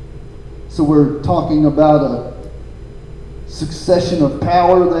 So we're talking about a succession of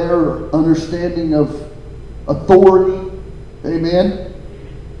power there, understanding of authority. Amen?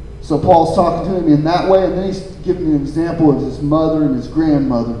 So Paul's talking to him in that way, and then he's giving an example of his mother and his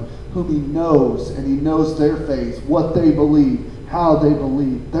grandmother, whom he knows, and he knows their faith, what they believe, how they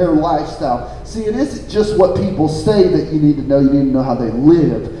believe, their lifestyle. See, it isn't just what people say that you need to know. You need to know how they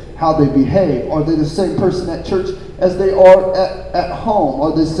live, how they behave. Are they the same person at church as they are at home?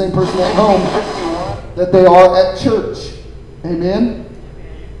 Are they the same person at home that they are at church? Amen?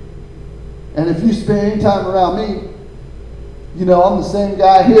 And if you spend any time around me, you know I'm the same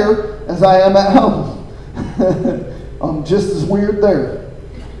guy here as I am at home. I'm just as weird there.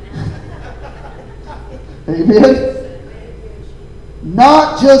 Amen?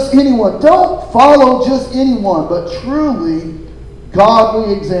 Not just anyone. Don't follow just anyone, but truly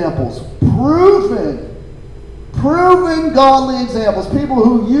godly examples. Proven godly examples. People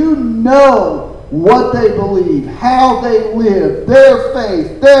who you know what they believe, how they live, their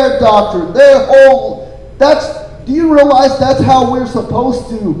faith, their doctrine, their whole. Do you realize that's how we're supposed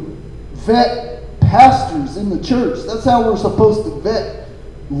to vet pastors in the church? That's how we're supposed to vet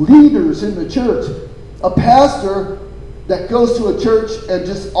leaders in the church. A pastor that goes to a church and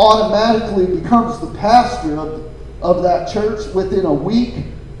just automatically becomes the pastor of that church within a week,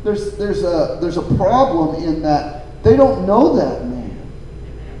 there's a problem in that they don't know that man.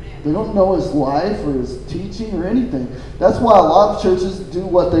 They don't know his life or his teaching or anything. That's why a lot of churches do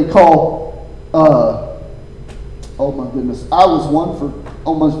what they call, oh my goodness, I was one for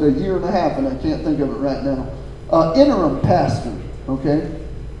almost a year and a half and I can't think of it right now. Interim pastor, okay?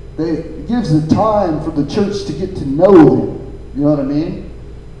 It gives the time for the church to get to know them. You know what I mean?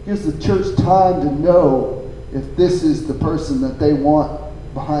 It gives the church time to know if this is the person that they want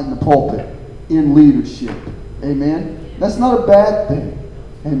behind the pulpit in leadership. Amen? That's not a bad thing.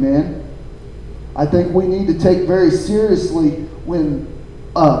 Amen? I think we need to take very seriously when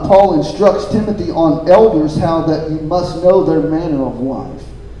Paul instructs Timothy on elders how that you must know their manner of life.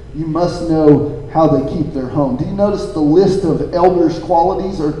 You must know how they keep their home. Do you notice the list of elders'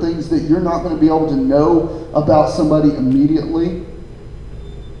 qualities are things that you're not going to be able to know about somebody immediately?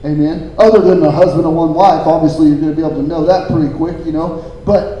 Amen? Other than the husband and one wife, obviously you're going to be able to know that pretty quick, you know.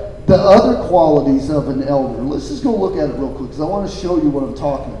 But the other qualities of an elder, let's just go look at it real quick because I want to show you what I'm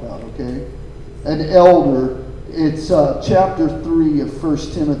talking about, okay? An elder, it's chapter 3 of 1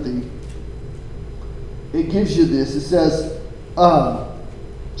 Timothy. It gives you this. It says, right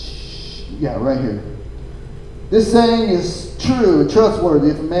here. This saying is true and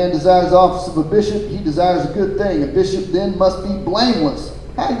trustworthy. If a man desires the office of a bishop, he desires a good thing. A bishop then must be blameless.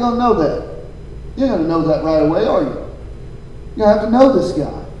 How are you going to know that? You're going to know that right away, are you? You have to know this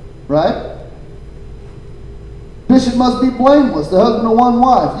guy, right? Bishop must be blameless, the husband of one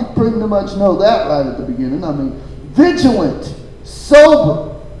wife. You pretty much know that right at the beginning. I mean, vigilant,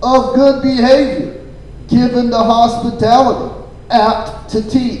 sober, of good behavior, given to hospitality, apt to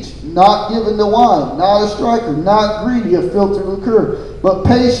teach, not given to wine, not a striker, not greedy of filthy liquor, but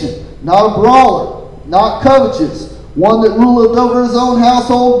patient, not a brawler, not covetous, one that ruleth over his own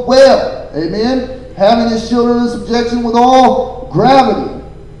household well. Amen. Having his children in subjection with all gravity.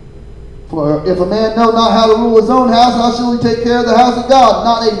 For if a man know not how to rule his own house, how shall he take care of the house of God?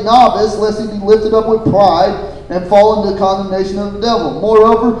 Not a novice, lest he be lifted up with pride and fall into condemnation of the devil.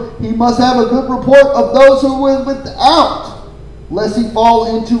 Moreover, he must have a good report of those who are without, lest he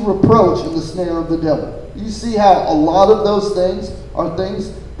fall into reproach in the snare of the devil. You see how a lot of those things are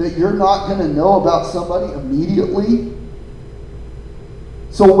things that you're not going to know about somebody immediately?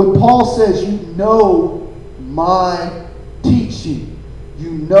 So when Paul says, you know my teaching,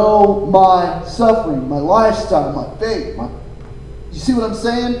 you know my suffering, my lifestyle, my faith, you see what I'm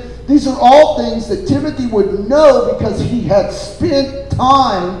saying? These are all things that Timothy would know because he had spent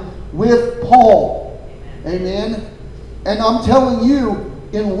time with Paul. Amen? And I'm telling you,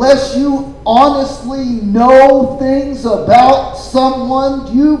 unless you honestly know things about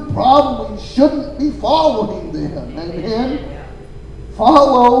someone, you probably shouldn't be following them. Amen?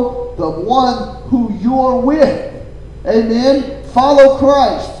 Follow the one who you're with. Amen? Follow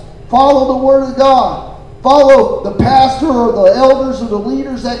Christ. Follow the Word of God. Follow the pastor or the elders or the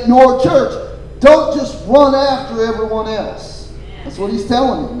leaders at your church. Don't just run after everyone else. That's what he's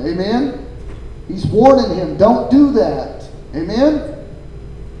telling him. Amen? He's warning him. Don't do that. Amen?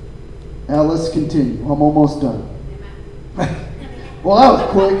 Now let's continue. I'm almost done. Well, that was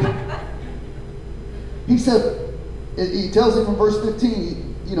quick. He said, he tells him in verse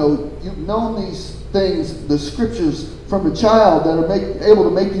 15, you know, you've known these things, the scriptures from a child that are able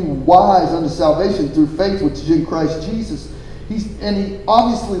to make you wise unto salvation through faith which is in Christ Jesus. And he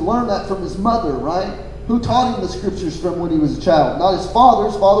obviously learned that from his mother, right? Who taught him the scriptures from when he was a child? Not his father.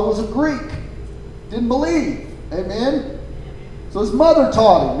 His father was a Greek. Didn't believe. Amen? So his mother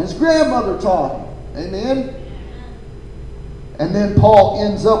taught him. His grandmother taught him. Amen? And then Paul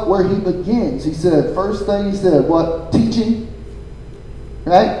ends up where he begins. He said, first thing he said, what? Teaching.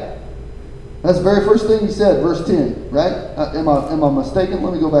 Right? That's the very first thing he said, verse 10, right? Am I mistaken?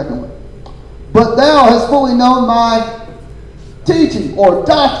 Let me go back and look. But thou hast fully known my teaching or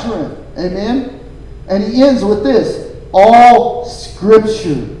doctrine. Amen? And he ends with this. All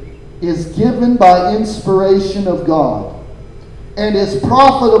Scripture is given by inspiration of God and is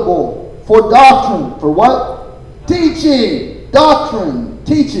profitable for doctrine. For what? Teaching. Doctrine.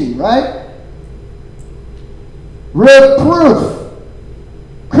 Teaching, right? Reproof.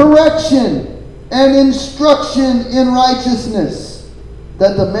 Correction. And instruction in righteousness,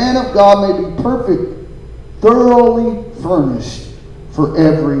 that the man of God may be perfect, thoroughly furnished for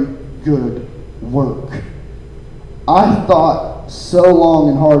every good work. I thought so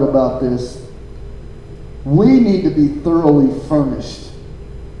long and hard about this. We need to be thoroughly furnished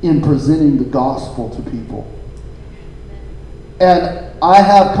in presenting the gospel to people. And I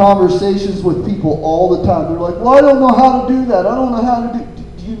have conversations with people all the time. They're like, well, I don't know how to do that. I don't know how to do.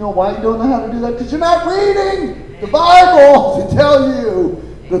 Do you know why you don't know how to do that? Because you're not reading the Bible to tell you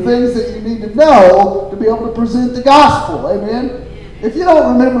the things that you need to know to be able to present the gospel. Amen? If you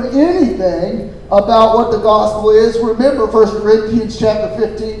don't remember anything about what the gospel is, remember 1 Corinthians chapter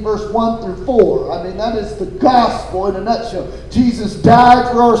 15, verse 1 through 4. I mean, that is the gospel in a nutshell. Jesus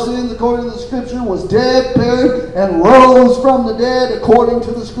died for our sins according to the Scripture, was dead, buried, and rose from the dead according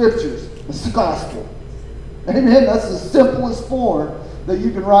to the Scriptures. That's the gospel. Amen? That's the simplest form that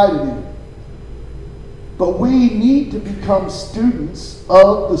you can write it in. But we need to become students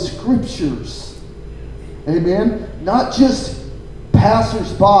of the Scriptures. Amen? Not just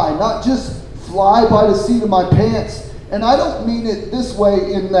passers-by, not just fly by the seat of my pants. And I don't mean it this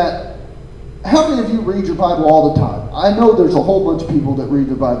way in that How many of you read your Bible all the time? I know there's a whole bunch of people that read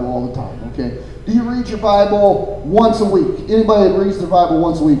their Bible all the time, okay? Do you read your Bible once a week? Anybody that reads their Bible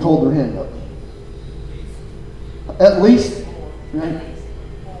once a week, hold their hand up. At least? Right?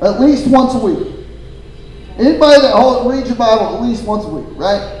 At least once a week. Anybody that reads your Bible at least once a week,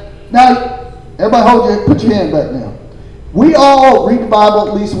 right? Now, everybody put your hand back now. We all read the Bible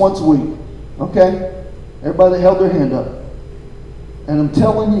at least once a week, okay? Everybody that held their hand up. And I'm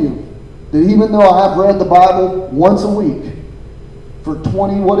telling you that even though I've read the Bible once a week for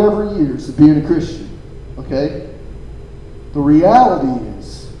 20 whatever years of being a Christian, okay? The reality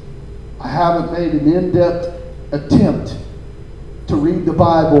is I haven't made an in-depth attempt to read the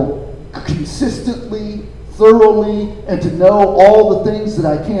Bible consistently, thoroughly, and to know all the things that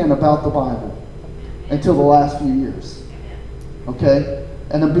I can about the Bible until the last few years. Okay?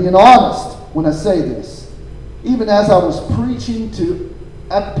 And I'm being honest when I say this. Even as I was preaching to,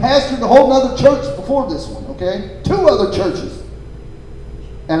 I pastored a whole other church before this one, okay? 2 other churches.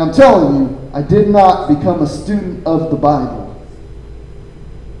 And I'm telling you, I did not become a student of the Bible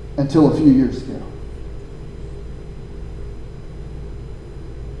until a few years ago.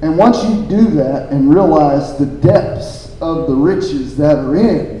 And once you do that and realize the depths of the riches that are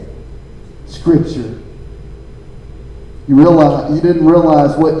in Scripture, you didn't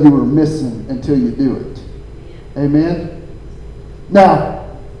realize what you were missing until you do it. Amen? Now,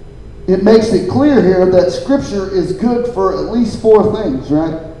 it makes it clear here that Scripture is good for at least 4 things,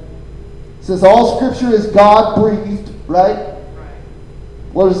 right? It says all Scripture is God-breathed, right?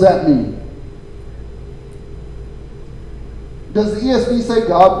 What does that mean? Does the ESV say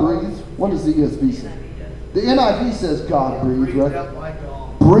God breathed? What does the ESV say? The NIV says God breathed,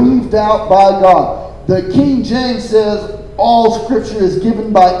 right? Breathed out by God. The King James says all Scripture is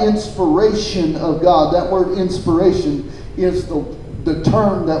given by inspiration of God. That word inspiration is the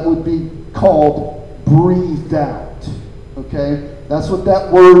term that would be called breathed out. Okay? That's what that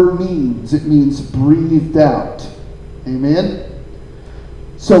word means. It means breathed out. Amen?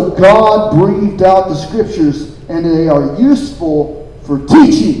 So God breathed out the Scriptures, and they are useful for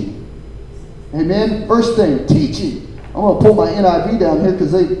teaching. Amen? First thing, teaching. I'm going to pull my NIV down here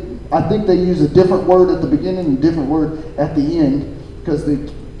because I think they use a different word at the beginning and a different word at the end, because the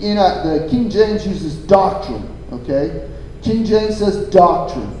King James uses doctrine. Okay? King James says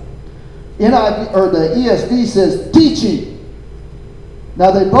doctrine. NIV, or the ESV says teaching.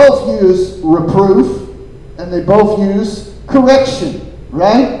 Now they both use reproof and they both use correction,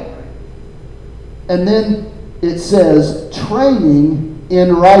 right? And then it says training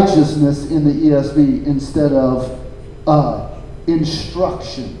in righteousness in the ESV instead of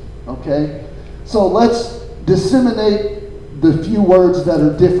instruction. Okay? So let's disseminate the few words that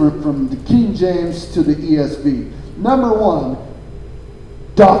are different from the King James to the ESV. Number 1,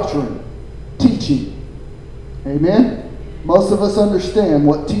 doctrine, teaching. Amen? Most of us understand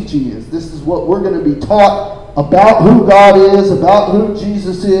what teaching is. This is what we're going to be taught about who God is, about who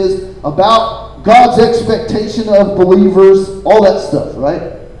Jesus is, about God's expectation of believers, all that stuff,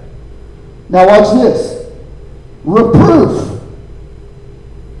 right? Now watch this. Reproof.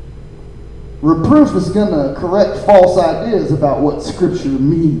 Reproof is going to correct false ideas about what Scripture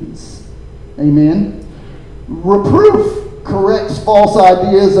means. Amen? Reproof corrects false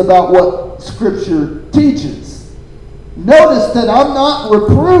ideas about what Scripture teaches. Notice that I'm not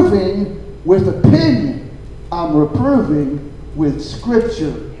reproving with opinion. I'm reproving with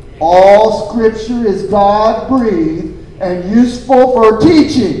Scripture. All Scripture is God-breathed and useful for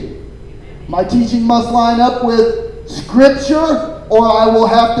teaching. My teaching must line up with Scripture, or I will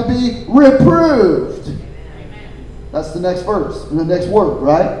have to be reproved. That's the next verse, the next word,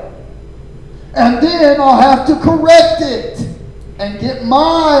 right? And then I'll have to correct it and get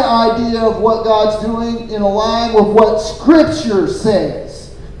my idea of what God's doing in line with what Scripture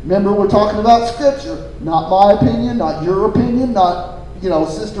says. Remember, we're talking about Scripture, not my opinion, not your opinion, not,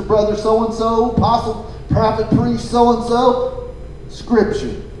 sister, brother, so-and-so, apostle, prophet, priest, so-and-so.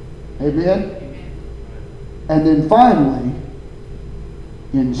 Scripture. Amen? And then finally,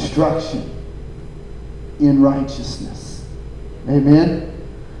 instruction in righteousness. Amen?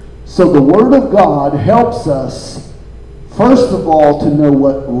 So the Word of God helps us, first of all, to know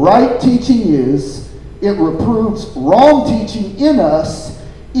what right teaching is. It reproves wrong teaching in us.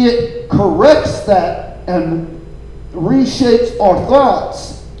 It corrects that and reshapes our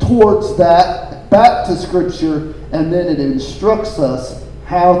thoughts towards that, back to Scripture, and then it instructs us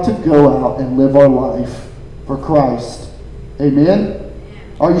how to go out and live our life for Christ. Amen?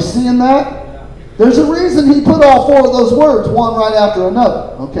 Are you seeing that? There's a reason he put all 4 of those words, one right after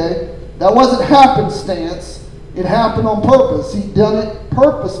another, okay? That wasn't happenstance. It happened on purpose. He done it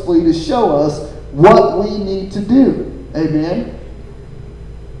purposefully to show us what we need to do. Amen?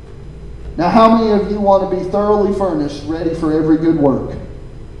 Now, how many of you want to be thoroughly furnished, ready for every good work?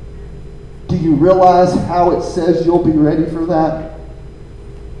 Do you realize how it says you'll be ready for that?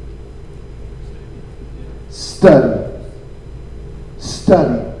 Study.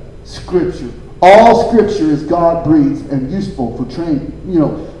 Study Scripture. All Scripture is God-breathed and useful for training.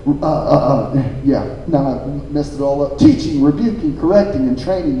 Now I messed it all up. Teaching, rebuking, correcting, and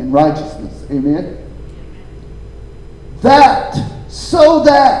training in righteousness. Amen? So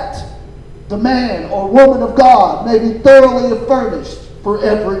that the man or woman of God may be thoroughly furnished for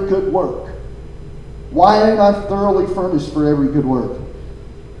every good work. Why ain't I thoroughly furnished for every good work?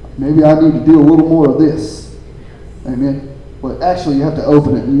 Maybe I need to do a little more of this. Amen? Well, actually, you have to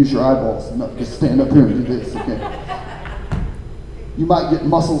open it and use your eyeballs and not just stand up here and do this. Okay? You might get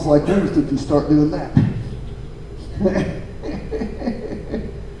muscles like Ruth if you start doing that.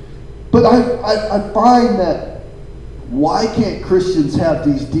 But I find that why can't Christians have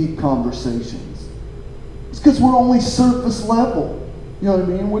these deep conversations? It's because we're only surface level. You know what I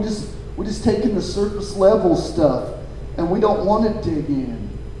mean? We're just taking the surface level stuff, and we don't want to dig in.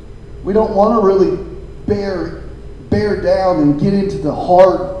 We don't want to really bear down and get into the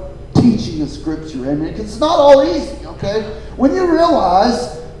hard teaching of Scripture. Amen? Because it's not all easy. Okay, when you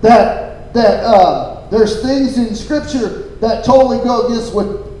realize that there's things in Scripture that totally go against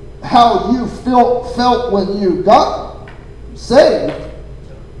what how you felt when you got saved.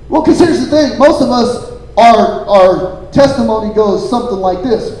 Well, because here's the thing: most of us, our testimony goes something like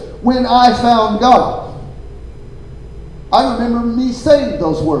this: when I found God. I remember me saying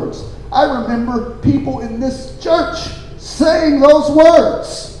those words. I remember people in this church saying those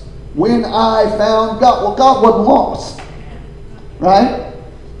words. When I found God. Well, God wasn't lost. Right?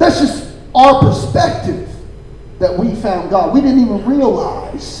 That's just our perspective that we found God. We didn't even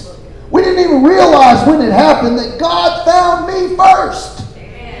realize. We didn't even realize when it happened that God found me first.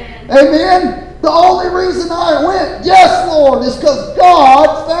 Amen? Amen? The only reason I went, yes, Lord, is because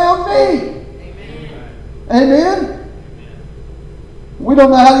God found me. Amen? Amen? We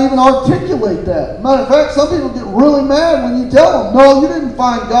don't know how to even articulate that. Matter of fact, some people get really mad when you tell them, no, you didn't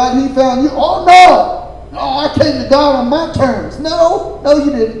find God, He found you. Oh, no. No, I came to God on my terms. No,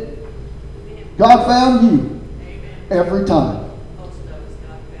 you didn't. God found you every time.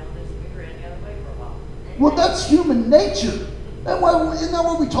 Well, that's human nature. Isn't that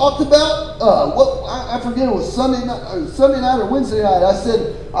what we talked about? I forget, it was Sunday night or Wednesday night. I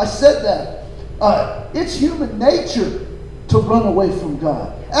said that. It's human nature to run away from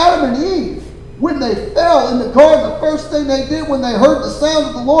God. Adam and Eve, when they fell in the garden, the first thing they did when they heard the sound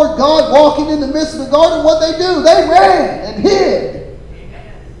of the Lord God walking in the midst of the garden, what they do? They ran and hid.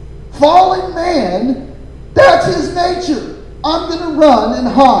 Fallen man, that's his nature. I'm going to run and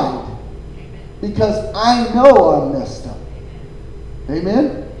hide because I know I'm messed up.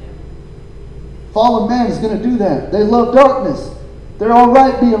 Amen? Fallen man is going to do that. They love darkness. They're all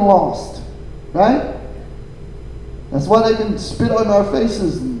right being lost. Right? That's why they can spit on our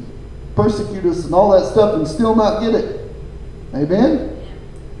faces and persecute us and all that stuff and still not get it. Amen?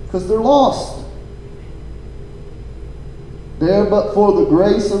 Because they're lost. There but for the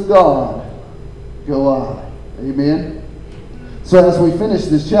grace of God go I. Amen? So as we finish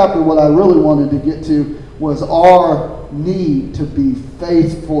this chapter, what I really wanted to get to was our need to be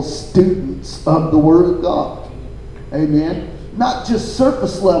faithful students of the Word of God. Amen? Not just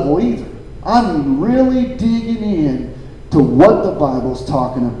surface level either. I mean, really digging in to what the Bible's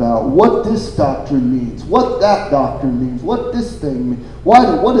talking about, what this doctrine means, what that doctrine means, what this thing means.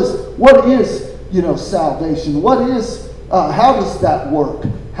 What is salvation? How does that work?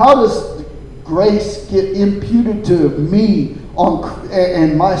 How does grace get imputed to me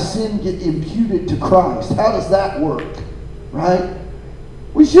and my sin get imputed to Christ? How does that work? Right?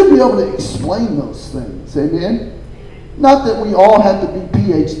 We should be able to explain those things. Amen? Not that we all have to be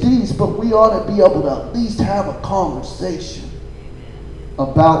PhDs, but we ought to be able to at least have a conversation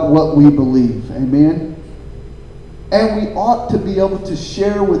about what we believe. Amen? And we ought to be able to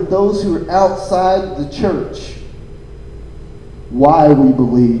share with those who are outside the church why we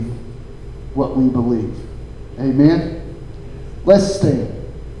believe what we believe. Amen? Let's stand.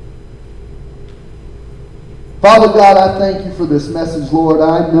 Father God, I thank you for this message, Lord.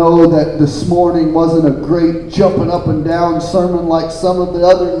 I know that this morning wasn't a great jumping up and down sermon like some of the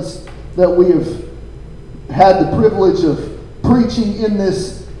others that we have had the privilege of preaching in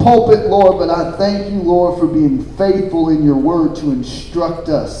this pulpit, Lord. But I thank you, Lord, for being faithful in your word to instruct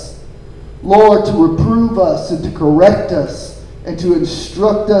us. Lord, to reprove us and to correct us and to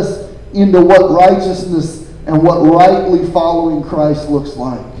instruct us into what righteousness and what rightly following Christ looks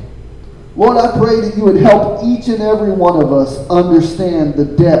like. Lord, I pray that you would help each and every one of us understand the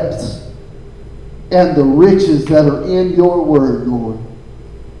depths and the riches that are in your word, Lord.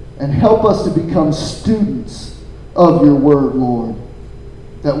 And help us to become students of your word, Lord.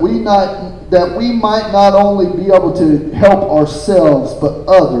 That we might not only be able to help ourselves, but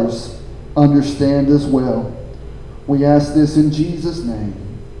others understand as well. We ask this in Jesus' name.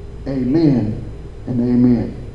 Amen and amen.